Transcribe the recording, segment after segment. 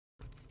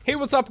Hey,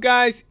 what's up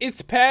guys?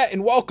 It's Pat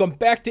and welcome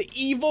back to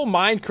Evil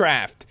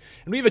Minecraft.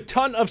 And we have a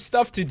ton of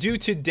stuff to do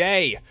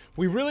today.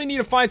 We really need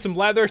to find some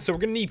leather, so we're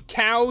gonna need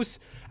cows.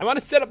 I want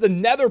to set up the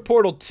Nether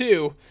portal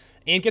too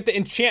and get the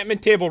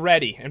enchantment table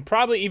ready. And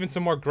probably even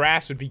some more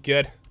grass would be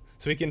good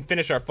so we can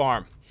finish our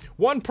farm.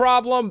 One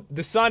problem,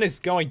 the sun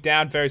is going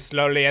down very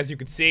slowly, as you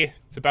can see.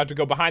 It's about to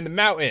go behind the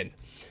mountain.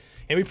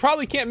 And we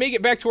probably can't make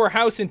it back to our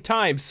house in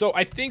time, so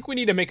I think we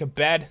need to make a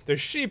bed.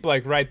 There's sheep,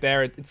 like, right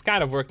there. It's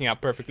kind of working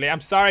out perfectly.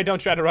 I'm sorry, don't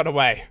try to run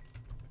away.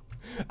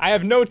 I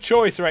have no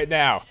choice right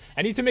now.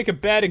 I need to make a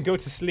bed and go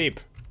to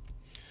sleep.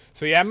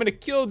 So yeah, I'm gonna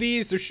kill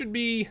these. There should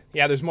be...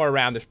 yeah, there's more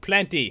around. There's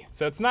plenty.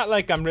 So it's not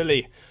like I'm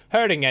really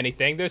hurting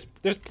anything. There's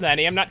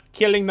plenty. I'm not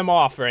killing them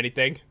off or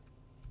anything.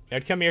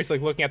 I'd come here, it's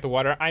like looking at the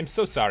water. I'm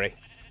so sorry.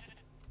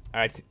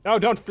 Alright. Oh,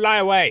 don't fly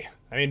away.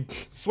 I mean,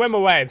 swim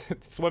away.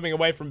 Swimming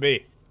away from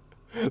me.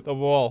 The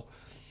wall.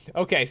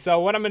 Okay,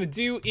 so what I'm gonna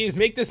do is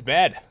make this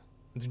bed.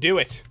 Let's do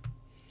it.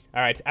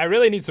 Alright, I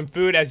really need some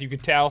food, as you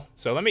could tell.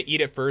 So let me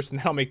eat it first, and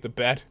then I'll make the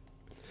bed.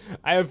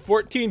 I have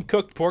 14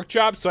 cooked pork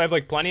chops, so I have,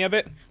 like, plenty of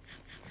it.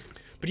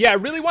 But yeah, I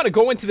really want to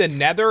go into the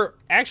Nether.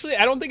 Actually,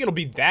 I don't think it'll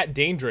be that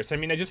dangerous. I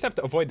mean, I just have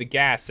to avoid the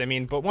gas. I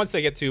mean, but once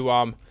I get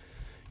to,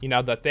 you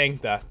know, the thing,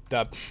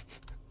 the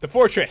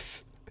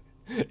fortress,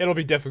 it'll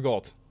be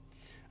difficult.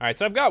 Alright,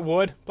 so I've got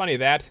wood, plenty of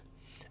that.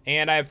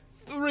 And I have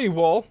 3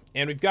 wool,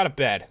 and we've got a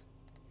bed.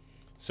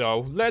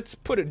 So let's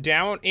put it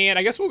down, and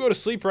I guess we'll go to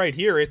sleep right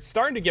here. It's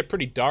starting to get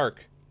pretty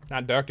dark.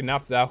 Not dark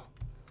enough, though.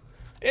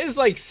 It is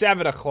like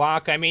 7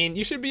 o'clock. I mean,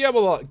 you should be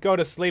able to go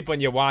to sleep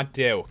when you want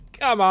to.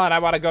 Come on, I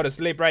want to go to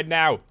sleep right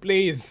now.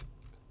 Please.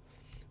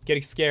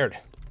 Getting scared.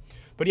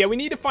 But yeah, we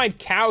need to find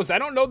cows. I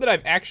don't know that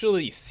I've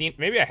actually seen...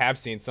 maybe I have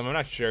seen some. I'm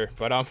not sure.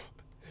 But,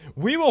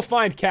 we will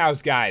find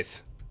cows,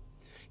 guys.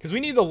 Because we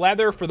need the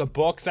leather for the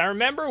books. I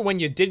remember when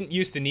you didn't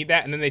used to need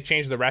that and then they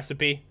changed the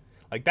recipe.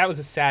 Like, that was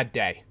a sad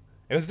day.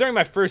 It was during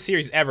my first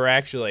series ever,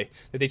 actually,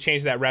 that they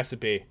changed that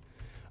recipe.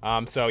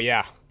 So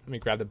yeah. Let me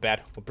grab the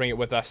bed. We'll bring it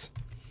with us.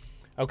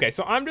 Okay,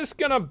 so I'm just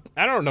gonna...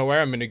 I don't know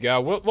where I'm gonna go.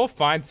 We'll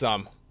find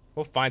some.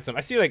 We'll find some.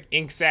 I see, like,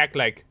 ink sac,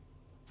 like,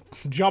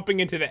 jumping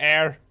into the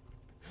air.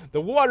 The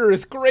water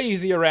is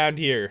crazy around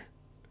here.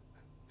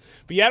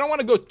 But yeah, I don't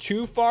want to go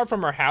too far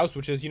from our house,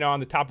 which is, you know, on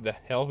the top of the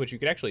hill, which you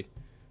could actually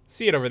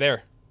see it over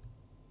there.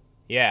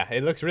 Yeah,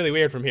 it looks really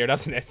weird from here,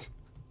 doesn't it?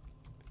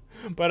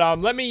 But,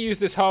 let me use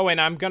this hoe,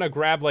 and I'm gonna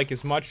grab, like,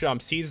 as much,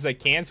 seeds as I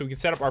can so we can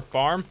set up our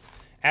farm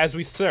as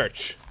we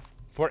search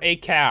for a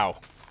cow.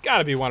 There's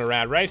gotta be one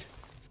around, right?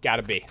 There's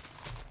gotta be.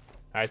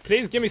 Alright,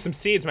 please give me some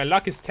seeds. My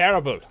luck is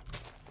terrible.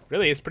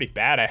 Really is pretty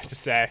bad, I have to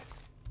say.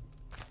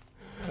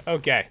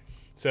 Okay.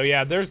 So,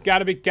 yeah, there's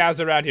gotta be cows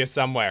around here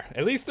somewhere.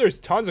 At least there's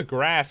tons of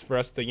grass for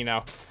us to, you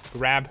know,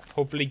 grab.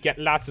 Hopefully get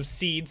lots of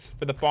seeds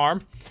for the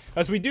farm.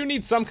 Because we do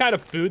need some kind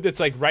of food that's,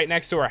 like, right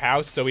next to our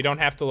house, so we don't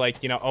have to,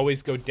 like, you know,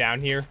 always go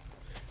down here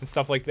and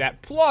stuff like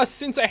that. Plus,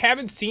 since I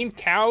haven't seen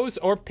cows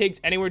or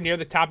pigs anywhere near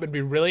the top, it'd be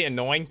really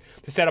annoying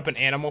to set up an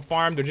animal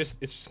farm. It's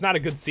just not a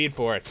good seed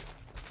for it.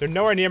 They're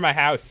nowhere near my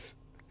house.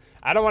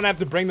 I don't want to have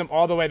to bring them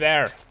all the way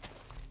there.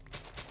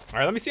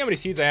 Alright, let me see how many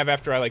seeds I have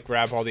after I, like,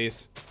 grab all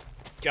these.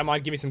 Come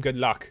on, give me some good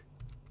luck.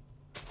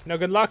 No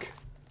good luck?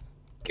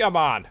 Come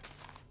on.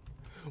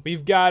 We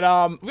got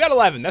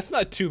 11. That's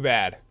not too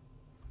bad.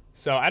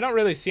 So, I don't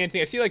really see anything.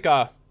 I see, like,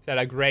 is that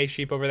a gray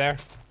sheep over there?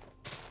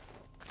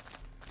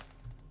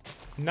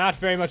 Not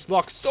very much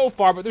luck so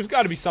far, but there's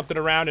got to be something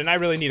around, and I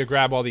really need to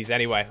grab all these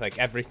anyway, like,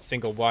 every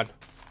single one.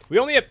 We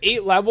only have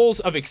 8 levels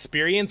of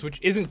experience, which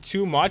isn't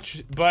too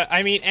much, but,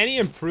 I mean, any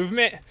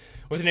improvement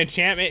with an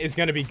enchantment is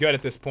going to be good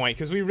at this point,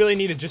 because we really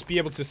need to just be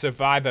able to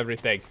survive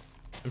everything.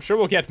 I'm sure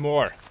we'll get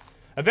more.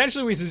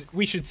 Eventually,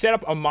 we should set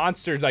up a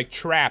monster, like,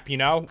 trap, you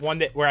know?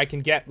 One where I can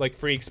get, like,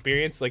 free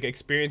experience, like,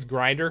 experience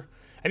grinder.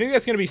 I think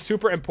that's going to be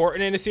super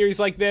important in a series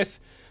like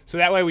this. So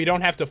that way we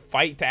don't have to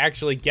fight to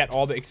actually get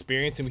all the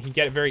experience. And we can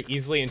get it very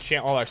easily and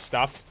enchant all our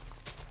stuff.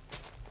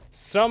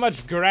 So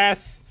much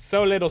grass,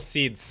 so little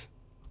seeds.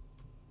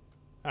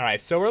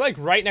 Alright, so we're, like,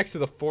 right next to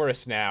the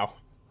forest now.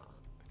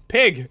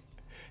 Pig!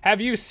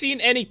 Have you seen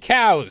any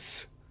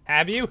cows?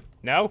 Have you?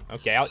 No?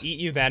 Okay, I'll eat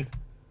you then.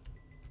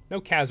 No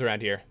cows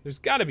around here. There's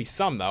gotta be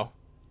some, though.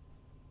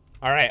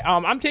 Alright,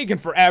 I'm taking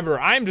forever.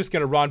 I'm just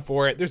gonna run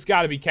for it. There's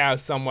gotta be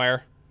cows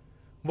somewhere.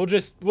 We'll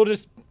just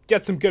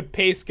get some good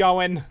pace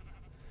going.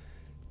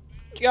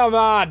 Come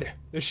on.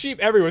 There's sheep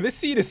everywhere. This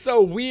seed is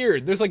so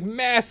weird. There's, like,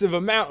 massive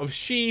amount of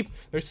sheep.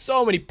 There's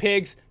so many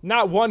pigs.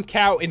 Not one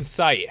cow in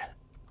sight.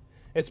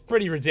 It's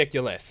pretty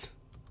ridiculous.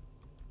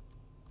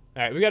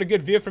 Alright, we got a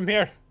good view from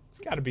here.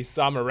 There's gotta be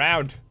some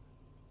around.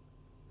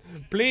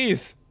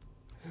 Please.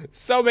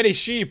 So many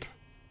sheep.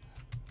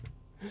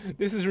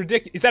 This is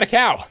ridiculous. Is that a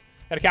cow?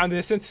 Is that a cow in the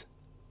distance?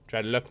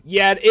 Try to look.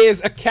 Yeah, it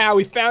is a cow.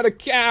 We found a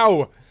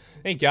cow.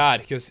 Thank God,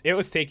 because it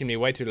was taking me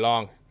way too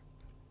long.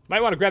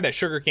 Might want to grab that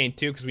sugarcane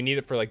too, because we need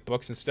it for, like,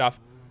 books and stuff.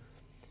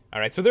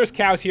 Alright, so there's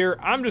cows here.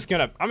 I'm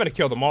gonna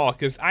kill them all,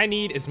 because I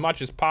need as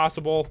much as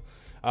possible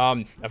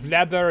of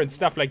leather and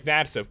stuff like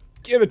that, so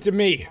give it to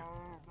me.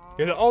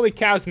 You're the only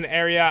cows in the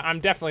area. I'm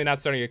definitely not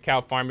starting a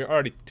cow farm. You're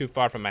already too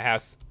far from my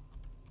house.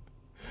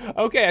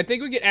 Okay, I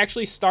think we can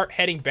actually start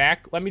heading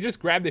back. Let me just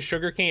grab the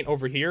sugarcane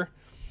over here.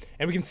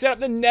 And we can set up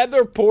the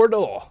Nether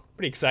portal.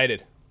 Pretty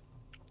excited.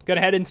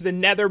 Gonna head into the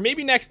Nether.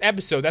 Maybe next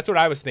episode. That's what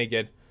I was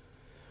thinking.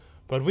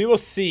 But we will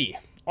see.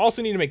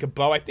 Also need to make a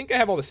bow. I think I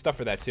have all the stuff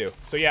for that too.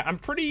 So yeah, I'm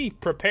pretty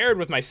prepared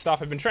with my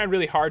stuff. I've been trying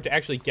really hard to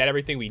actually get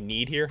everything we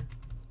need here.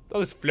 All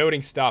this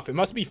floating stuff. It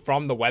must be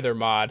from the weather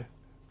mod.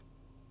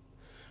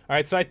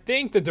 Alright, so I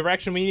think the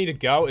direction we need to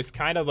go is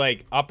kind of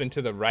like up and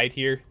to the right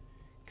here.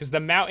 Because the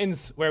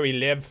mountains where we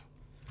live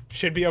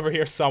should be over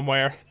here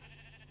somewhere.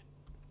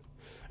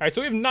 Alright,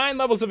 so we have 9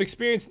 levels of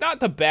experience.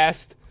 Not the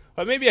best,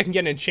 but maybe I can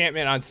get an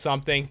enchantment on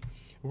something.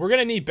 We're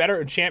going to need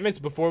better enchantments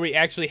before we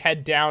actually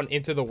head down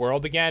into the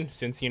world again.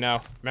 Since, you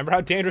know, remember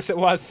how dangerous it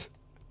was?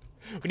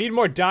 We need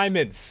more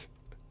diamonds.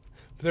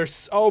 There's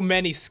so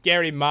many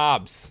scary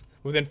mobs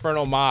with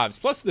infernal mobs.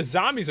 Plus, the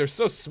zombies are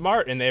so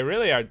smart, and they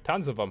really are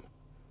tons of them.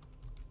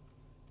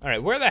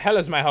 Alright, where the hell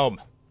is my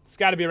home? It's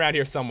got to be around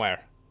here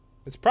somewhere.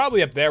 It's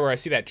probably up there where I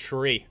see that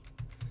tree.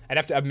 I'd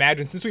have to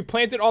imagine, since we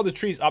planted all the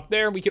trees up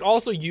there, we could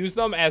also use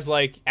them as,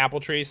 like, apple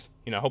trees.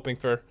 You know, hoping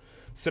for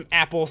some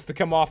apples to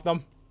come off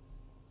them.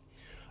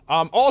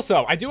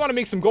 Also, I do want to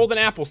make some golden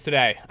apples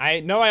today.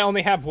 I know I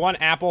only have 1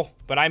 apple,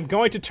 but I'm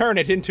going to turn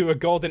it into a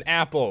golden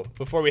apple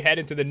before we head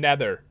into the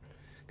Nether.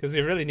 Because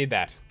we really need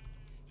that.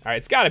 Alright,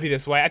 it's got to be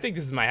this way. I think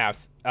this is my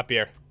house. Up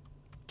here.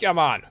 Come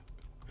on.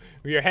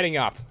 We are heading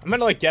up. I'm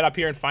gonna, like, get up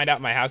here and find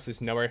out my house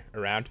is nowhere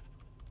around.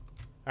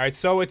 Alright,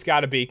 so it's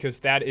gotta be, because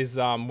that is,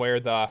 where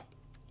the,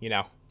 you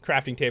know,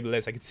 crafting table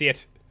is. I can see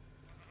it.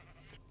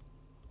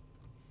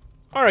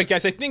 Alright,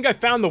 guys, I think I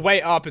found the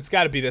way up. It's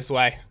gotta be this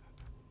way.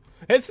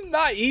 It's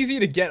not easy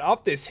to get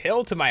up this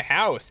hill to my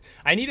house.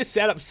 I need to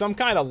set up some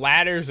kind of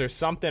ladders or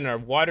something, or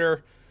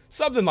water.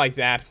 Something like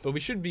that, but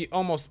we should be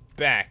almost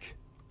back.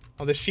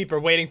 Oh, the sheep are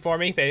waiting for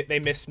me. They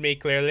missed me,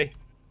 clearly.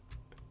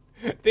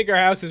 I think our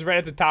house is right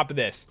at the top of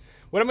this.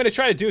 What I'm going to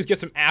try to do is get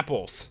some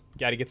apples.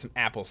 Gotta get some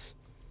apples.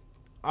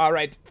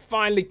 Alright,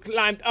 finally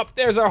climbed up.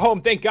 There's our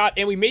home, thank God.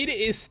 And we made it.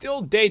 It's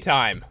still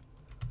daytime.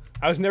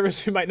 I was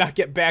nervous we might not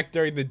get back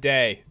during the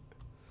day.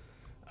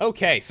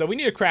 Okay, so we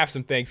need to craft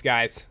some things,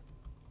 guys.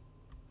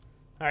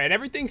 Alright,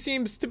 everything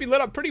seems to be lit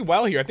up pretty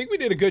well here. I think we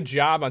did a good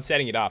job on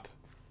setting it up.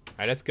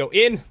 Alright, let's go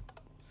in.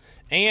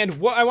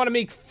 And what I want to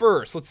make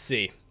first, let's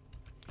see.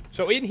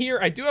 So in here,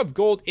 I do have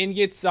gold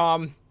ingots.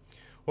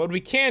 What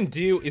we can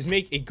do is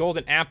make a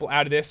golden apple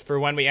out of this for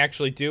when we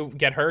actually do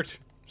get hurt.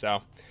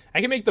 So, I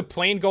can make the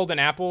plain golden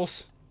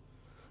apples.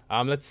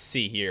 Let's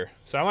see here.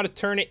 So, I want to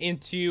turn it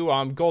into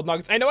gold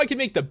nuggets. I know I can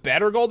make the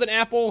better golden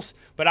apples,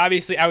 but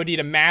obviously I would need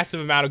a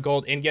massive amount of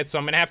gold ingots, so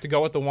I'm going to have to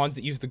go with the ones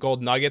that use the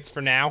gold nuggets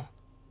for now.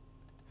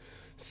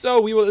 So,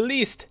 we will at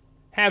least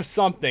have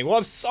something. We'll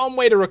have some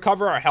way to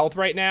recover our health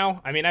right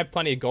now. I mean, I have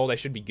plenty of gold. I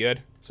should be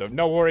good. So,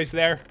 no worries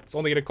there. It's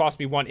only going to cost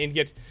me 1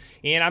 ingot.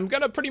 And I'm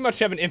going to pretty much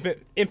have an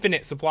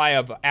infinite supply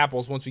of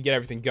apples once we get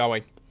everything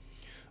going.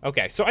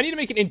 Okay, so I need to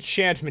make an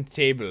enchantment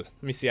table.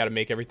 Let me see how to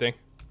make everything.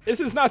 This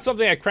is not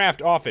something I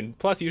craft often.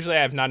 Plus, usually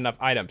I have not enough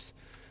items.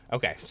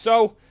 Okay,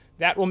 so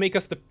that will make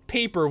us the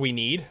paper we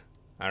need.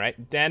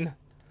 Alright, then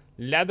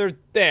leather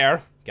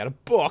there. Got a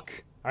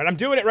book. Alright, I'm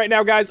doing it right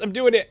now, guys. I'm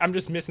doing it. I'm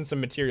just missing some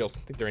materials.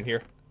 I think they're in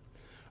here.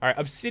 Alright,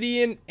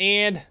 obsidian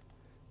and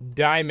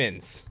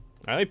diamonds.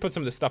 Alright, let me put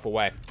some of this stuff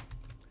away.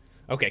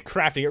 Okay,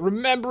 crafting it.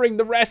 Remembering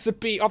the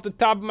recipe off the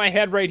top of my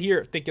head right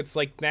here. I think it's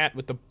like that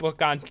with the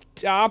book on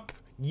top.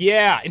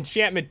 Yeah,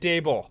 enchantment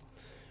table.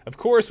 Of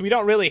course, we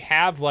don't really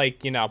have,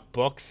 like, you know,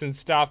 books and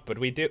stuff, but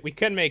we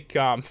can make,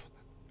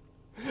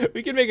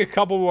 we can make a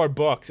couple more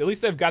books. At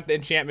least I've got the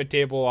enchantment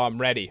table,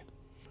 ready.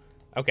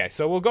 Okay,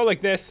 so we'll go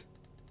like this.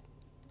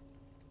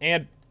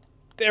 And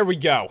there we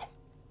go.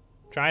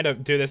 Trying to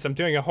do this. I'm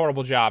doing a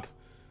horrible job.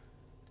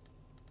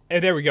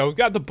 And there we go. We've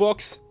got the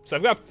books. So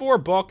I've got 4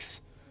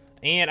 books.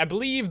 And I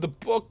believe the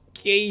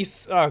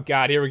bookcase... Oh,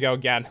 God. Here we go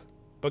again.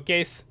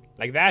 Bookcase.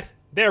 Like that.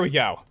 There we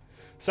go.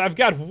 So I've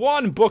got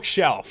 1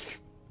 bookshelf.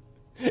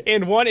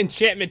 And 1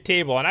 enchantment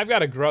table. And I've got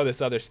to grow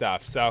this other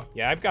stuff. So,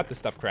 yeah, I've got the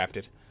stuff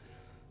crafted.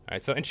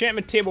 Alright, so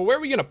enchantment table. Where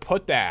are we going to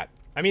put that?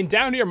 I mean,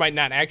 down here might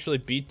not actually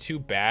be too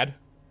bad.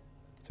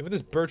 So with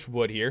this birch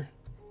wood here.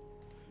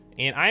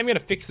 And I'm going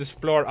to fix this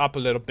floor up a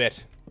little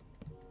bit.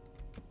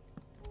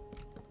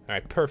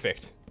 Alright,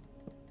 perfect.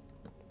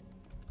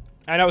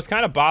 I know it's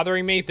kind of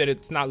bothering me that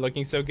it's not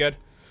looking so good.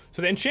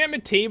 So the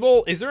enchantment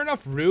table, is there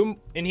enough room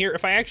in here?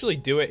 If I actually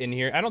do it in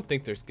here, I don't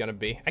think there's going to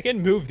be. I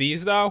can move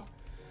these, though,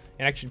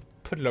 and actually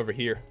put it over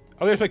here.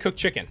 Oh, there's my cooked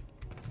chicken.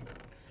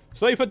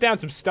 So let me put down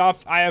some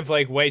stuff. I have,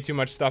 like, way too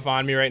much stuff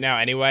on me right now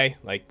anyway.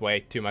 Like,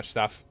 way too much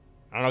stuff.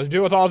 I don't know what to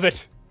do with all of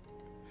it.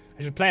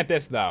 I should plant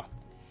this, though.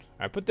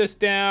 Alright, put this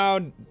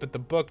down. Put the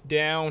book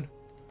down.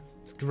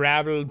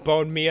 Gravel,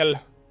 bone meal.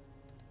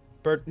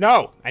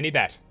 No! I need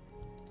that.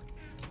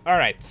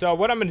 Alright, so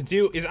what I'm going to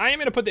do is I am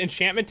going to put the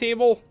enchantment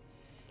table,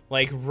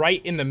 like,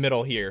 right in the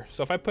middle here.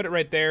 So if I put it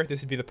right there,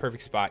 this would be the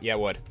perfect spot. Yeah, it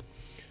would.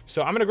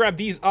 So I'm going to grab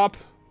these up.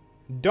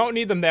 Don't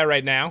need them there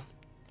right now.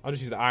 I'll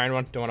just use the iron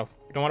one. Don't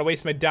want to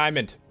waste my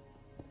diamond.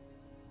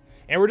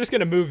 And we're just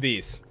gonna move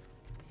these.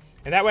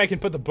 And that way I can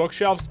put the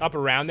bookshelves up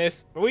around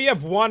this. We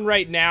have one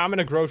right now. I'm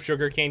gonna grow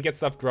sugarcane, get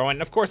stuff growing.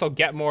 And of course I'll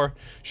get more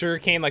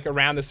sugarcane like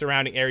around the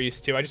surrounding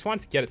areas too. I just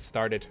wanted to get it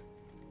started.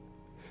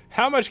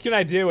 How much can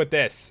I do with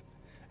this?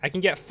 I can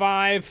get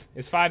 5.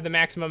 Is 5 the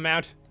maximum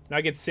amount? No,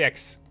 I get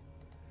 6.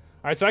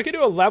 Alright, so I can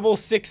do a level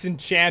 6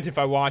 enchant if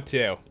I want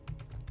to.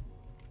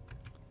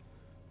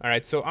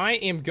 Alright, so I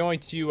am going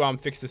to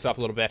fix this up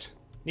a little bit.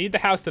 Need the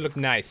house to look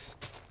nice.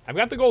 I've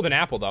got the golden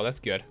apple though, that's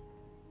good.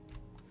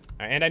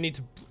 Alright, and I need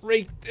to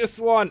break this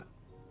one.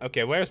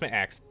 Okay, where's my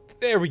axe?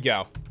 There we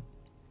go.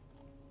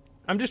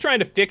 I'm just trying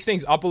to fix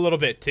things up a little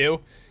bit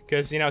too.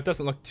 Because, you know, it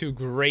doesn't look too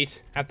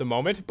great at the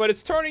moment. But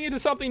it's turning into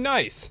something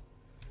nice.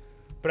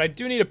 But I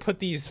do need to put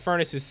these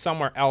furnaces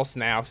somewhere else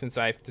now, since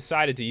I've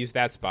decided to use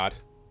that spot.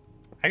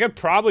 I could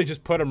probably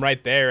just put them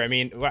right there. I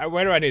mean,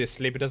 where do I need to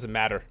sleep? It doesn't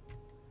matter.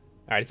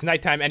 Alright, it's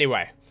nighttime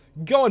anyway.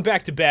 Going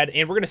back to bed,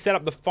 and we're going to set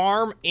up the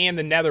farm and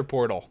the nether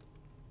portal.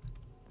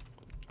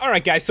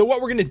 Alright guys, so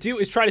what we're going to do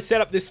is try to set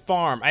up this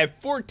farm. I have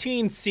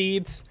 14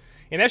 seeds,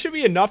 and that should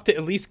be enough to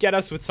at least get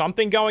us with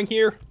something going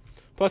here.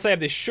 Plus I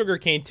have this sugar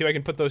cane too. I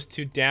can put those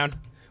 2 down,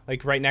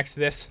 like right next to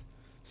this.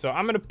 So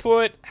I'm going to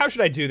put, how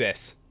should I do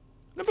this?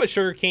 I'm going to put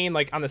sugar cane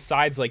like on the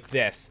sides like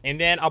this. And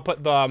then I'll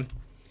put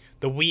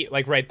the wheat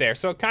like right there.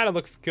 So it kind of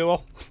looks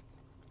cool.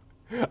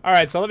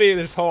 Alright, so let me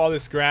just hold all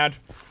this ground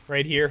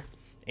right here.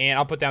 And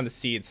I'll put down the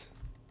seeds.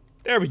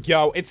 There we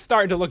go. It's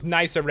starting to look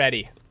nice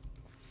already.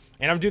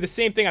 And I'm going to do the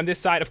same thing on this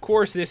side. Of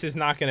course, this is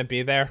not going to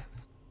be there.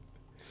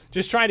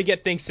 Just trying to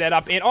get things set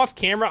up. And off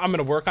camera, I'm going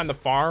to work on the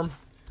farm.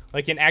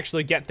 Like, and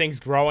actually get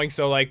things growing.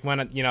 So, like,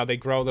 when, you know, they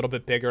grow a little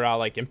bit bigger, I'll,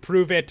 like,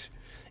 improve it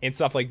and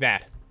stuff like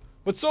that.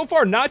 But so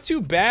far, not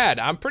too bad.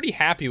 I'm pretty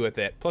happy with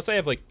it. Plus, I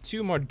have, like,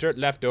 2 more dirt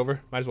left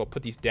over. Might as well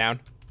put these down.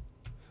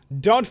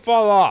 Don't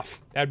fall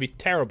off. That would be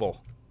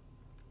terrible.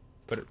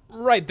 Put it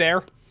right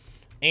there.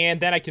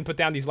 And then I can put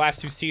down these last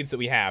 2 seeds that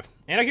we have.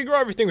 And I can grow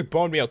everything with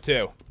bone meal,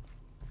 too.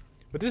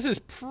 But this is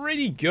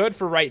pretty good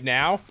for right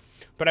now.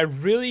 But I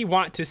really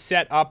want to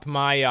set up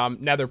my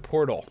nether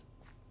portal.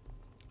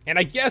 And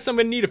I guess I'm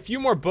going to need a few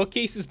more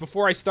bookcases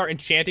before I start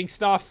enchanting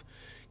stuff.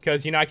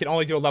 Because, you know, I can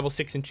only do a level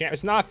 6 enchant.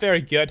 It's not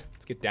very good.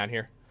 Let's get down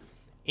here.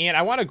 And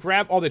I want to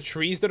grab all the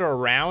trees that are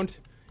around.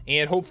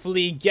 And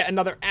hopefully get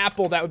another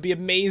apple. That would be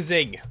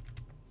amazing.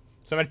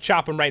 So I'm going to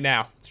chop them right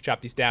now. Let's chop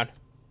these down.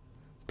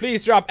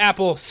 Please drop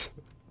apples.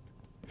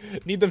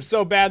 Need them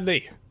so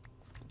badly.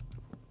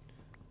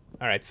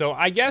 Alright, so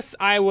I guess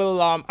I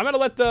will, I'm going to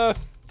let the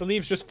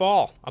leaves just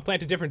fall. I'll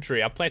plant a different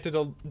tree. I'll plant it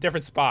a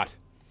different spot.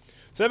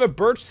 So I have a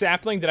birch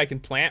sapling that I can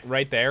plant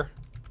right there.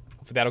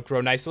 Hopefully that'll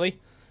grow nicely.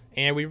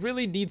 And we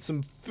really need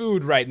some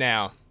food right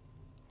now.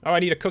 Oh, I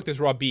need to cook this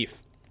raw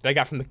beef that I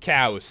got from the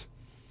cows.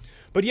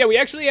 But yeah, we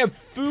actually have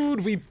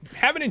food. We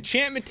have an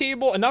enchantment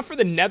table. Enough for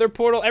the nether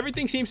portal.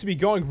 Everything seems to be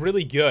going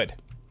really good.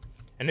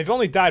 And they've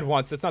only died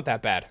once. That's not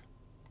that bad.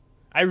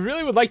 I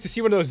really would like to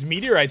see one of those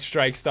meteorite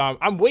strikes, Tom.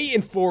 I'm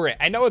waiting for it.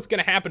 I know it's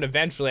going to happen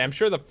eventually. I'm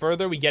sure the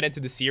further we get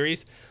into the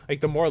series, like,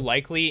 the more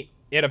likely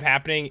it of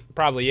happening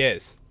probably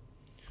is.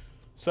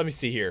 So let me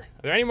see here.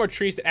 Are there any more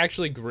trees that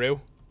actually grew?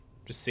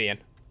 Just seeing.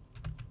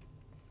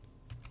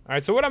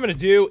 Alright, so what I'm going to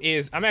do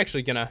is I'm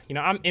actually going to, you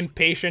know, I'm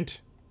impatient.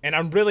 And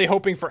I'm really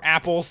hoping for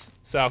apples.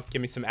 So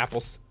give me some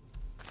apples.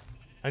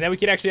 And then we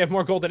could actually have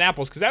more golden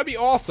apples, because that would be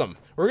awesome.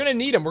 We're going to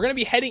need them. We're going to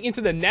be heading into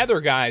the nether,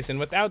 guys. And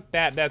without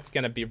that, that's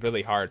going to be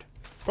really hard.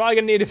 Probably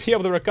going to need to be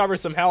able to recover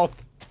some health.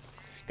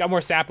 Got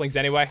more saplings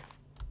anyway.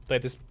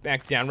 Plant this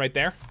back down right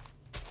there.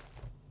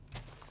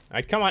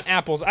 Alright, come on,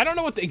 apples. I don't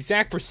know what the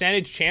exact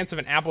percentage chance of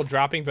an apple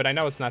dropping, but I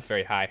know it's not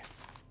very high.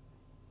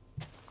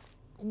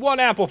 1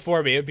 apple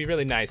for me. It would be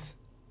really nice.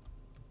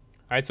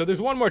 Alright, so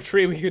there's one more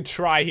tree we could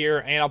try here,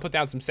 and I'll put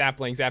down some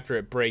saplings after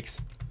it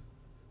breaks.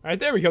 Alright,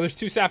 there we go. There's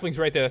 2 saplings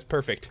right there. That's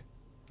perfect.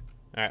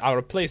 Alright, I'll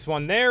replace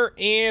one there,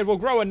 and we'll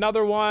grow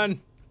another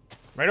one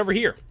right over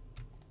here.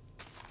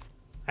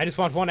 I just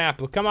want 1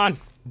 apple. Come on.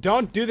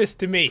 Don't do this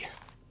to me.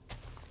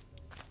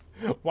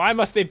 Why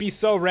must they be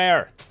so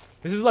rare?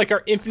 This is like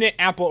our infinite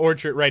apple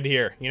orchard right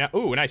here. You know?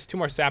 Ooh, nice. 2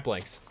 more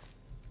saplings.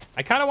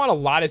 I kind of want a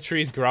lot of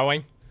trees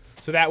growing,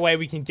 so that way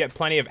we can get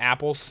plenty of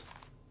apples.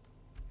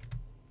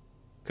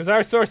 Because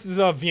our sources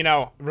of, you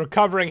know,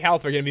 recovering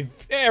health are going to be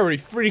very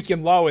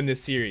freaking low in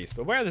this series.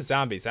 But where are the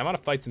zombies? I want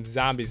to fight some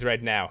zombies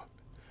right now.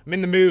 I'm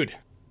in the mood.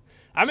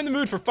 I'm in the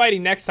mood for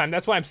fighting next time.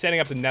 That's why I'm setting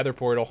up the nether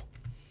portal.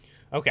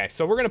 Okay,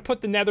 so we're going to put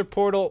the nether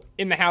portal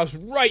in the house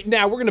right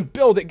now. We're going to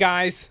build it,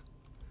 guys.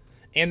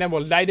 And then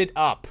we'll light it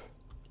up.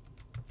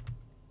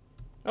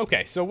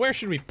 Okay, so where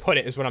should we put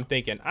it is what I'm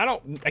thinking.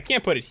 I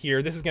can't put it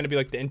here. This is going to be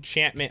like the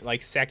enchantment,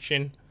 like,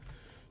 section.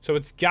 So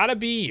it's got to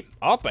be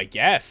up, I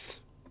guess.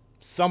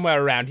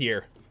 Somewhere around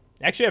here.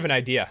 Actually, I have an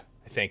idea,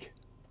 I think.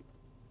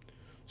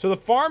 So the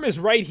farm is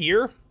right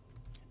here.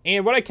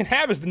 And what I can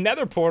have is the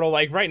nether portal,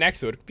 like, right next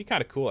to it. It'd be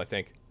kind of cool, I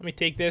think. Let me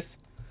take this.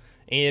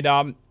 And,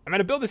 I'm going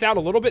to build this out a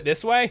little bit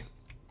this way.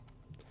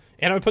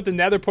 And I'm gonna put the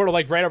nether portal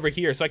like right over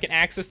here so I can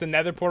access the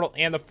nether portal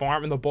and the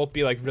farm, and they'll both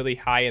be like really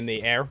high in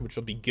the air, which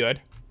will be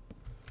good.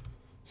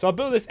 So I'll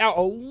build this out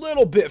a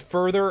little bit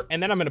further,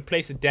 and then I'm gonna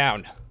place it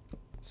down.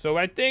 So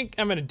what I think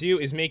I'm gonna do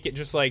is make it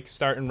just like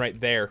starting right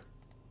there.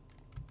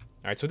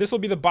 Alright, so this will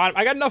be the bottom.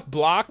 I got enough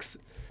blocks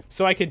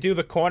so I could do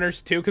the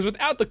corners too, because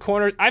without the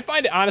corners, I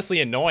find it honestly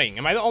annoying.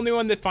 Am I the only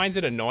one that finds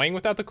it annoying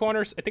without the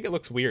corners? I think it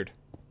looks weird.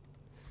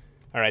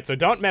 Alright, so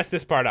don't mess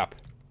this part up.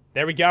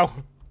 There we go.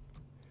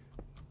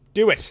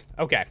 Do it.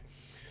 Okay.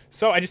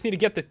 So I just need to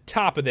get the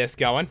top of this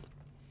going.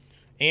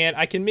 And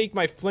I can make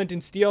my flint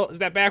and steel. Is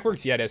that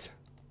backwards? Yeah, it is.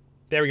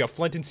 There we go.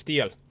 Flint and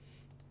steel.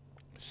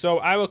 So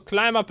I will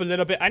climb up a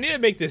little bit. I need to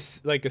make this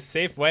like a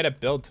safe way to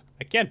build.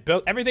 I can't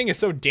build. Everything is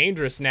so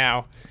dangerous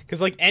now.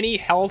 Because like any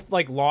health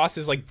like loss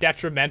is like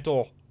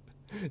detrimental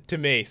to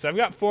me. So I've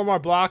got 4 more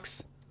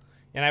blocks.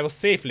 And I will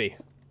safely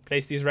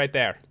place these right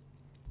there.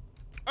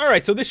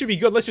 Alright, so this should be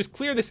good. Let's just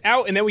clear this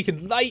out and then we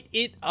can light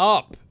it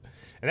up.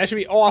 And that should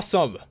be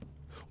awesome.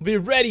 We'll be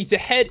ready to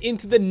head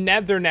into the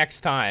nether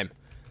next time.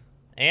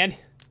 And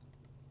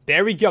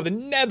there we go. The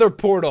nether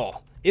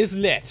portal is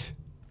lit.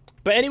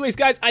 But anyways,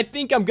 guys, I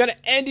think I'm going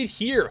to end it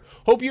here.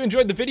 Hope you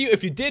enjoyed the video.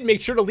 If you did, make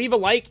sure to leave a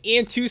like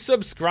and to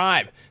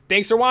subscribe.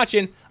 Thanks for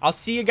watching. I'll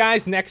see you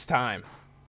guys next time.